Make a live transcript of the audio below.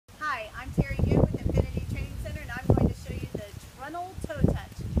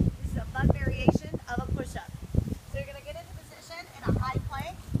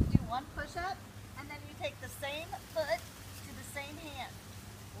up, and then you take the same foot to the same hand.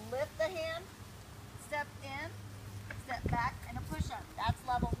 Lift the hand, step in, step back, and a push-up. That's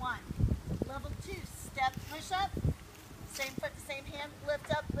level 1. Level 2, step push-up, same foot to same hand,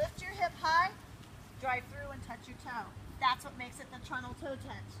 lift up, lift your hip high, drive through and touch your toe. That's what makes it the Trunnel Toe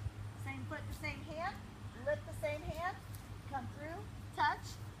Touch. Same foot to same hand, lift the same hand, come through,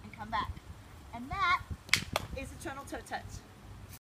 touch, and come back. And that is the Trunnel Toe Touch.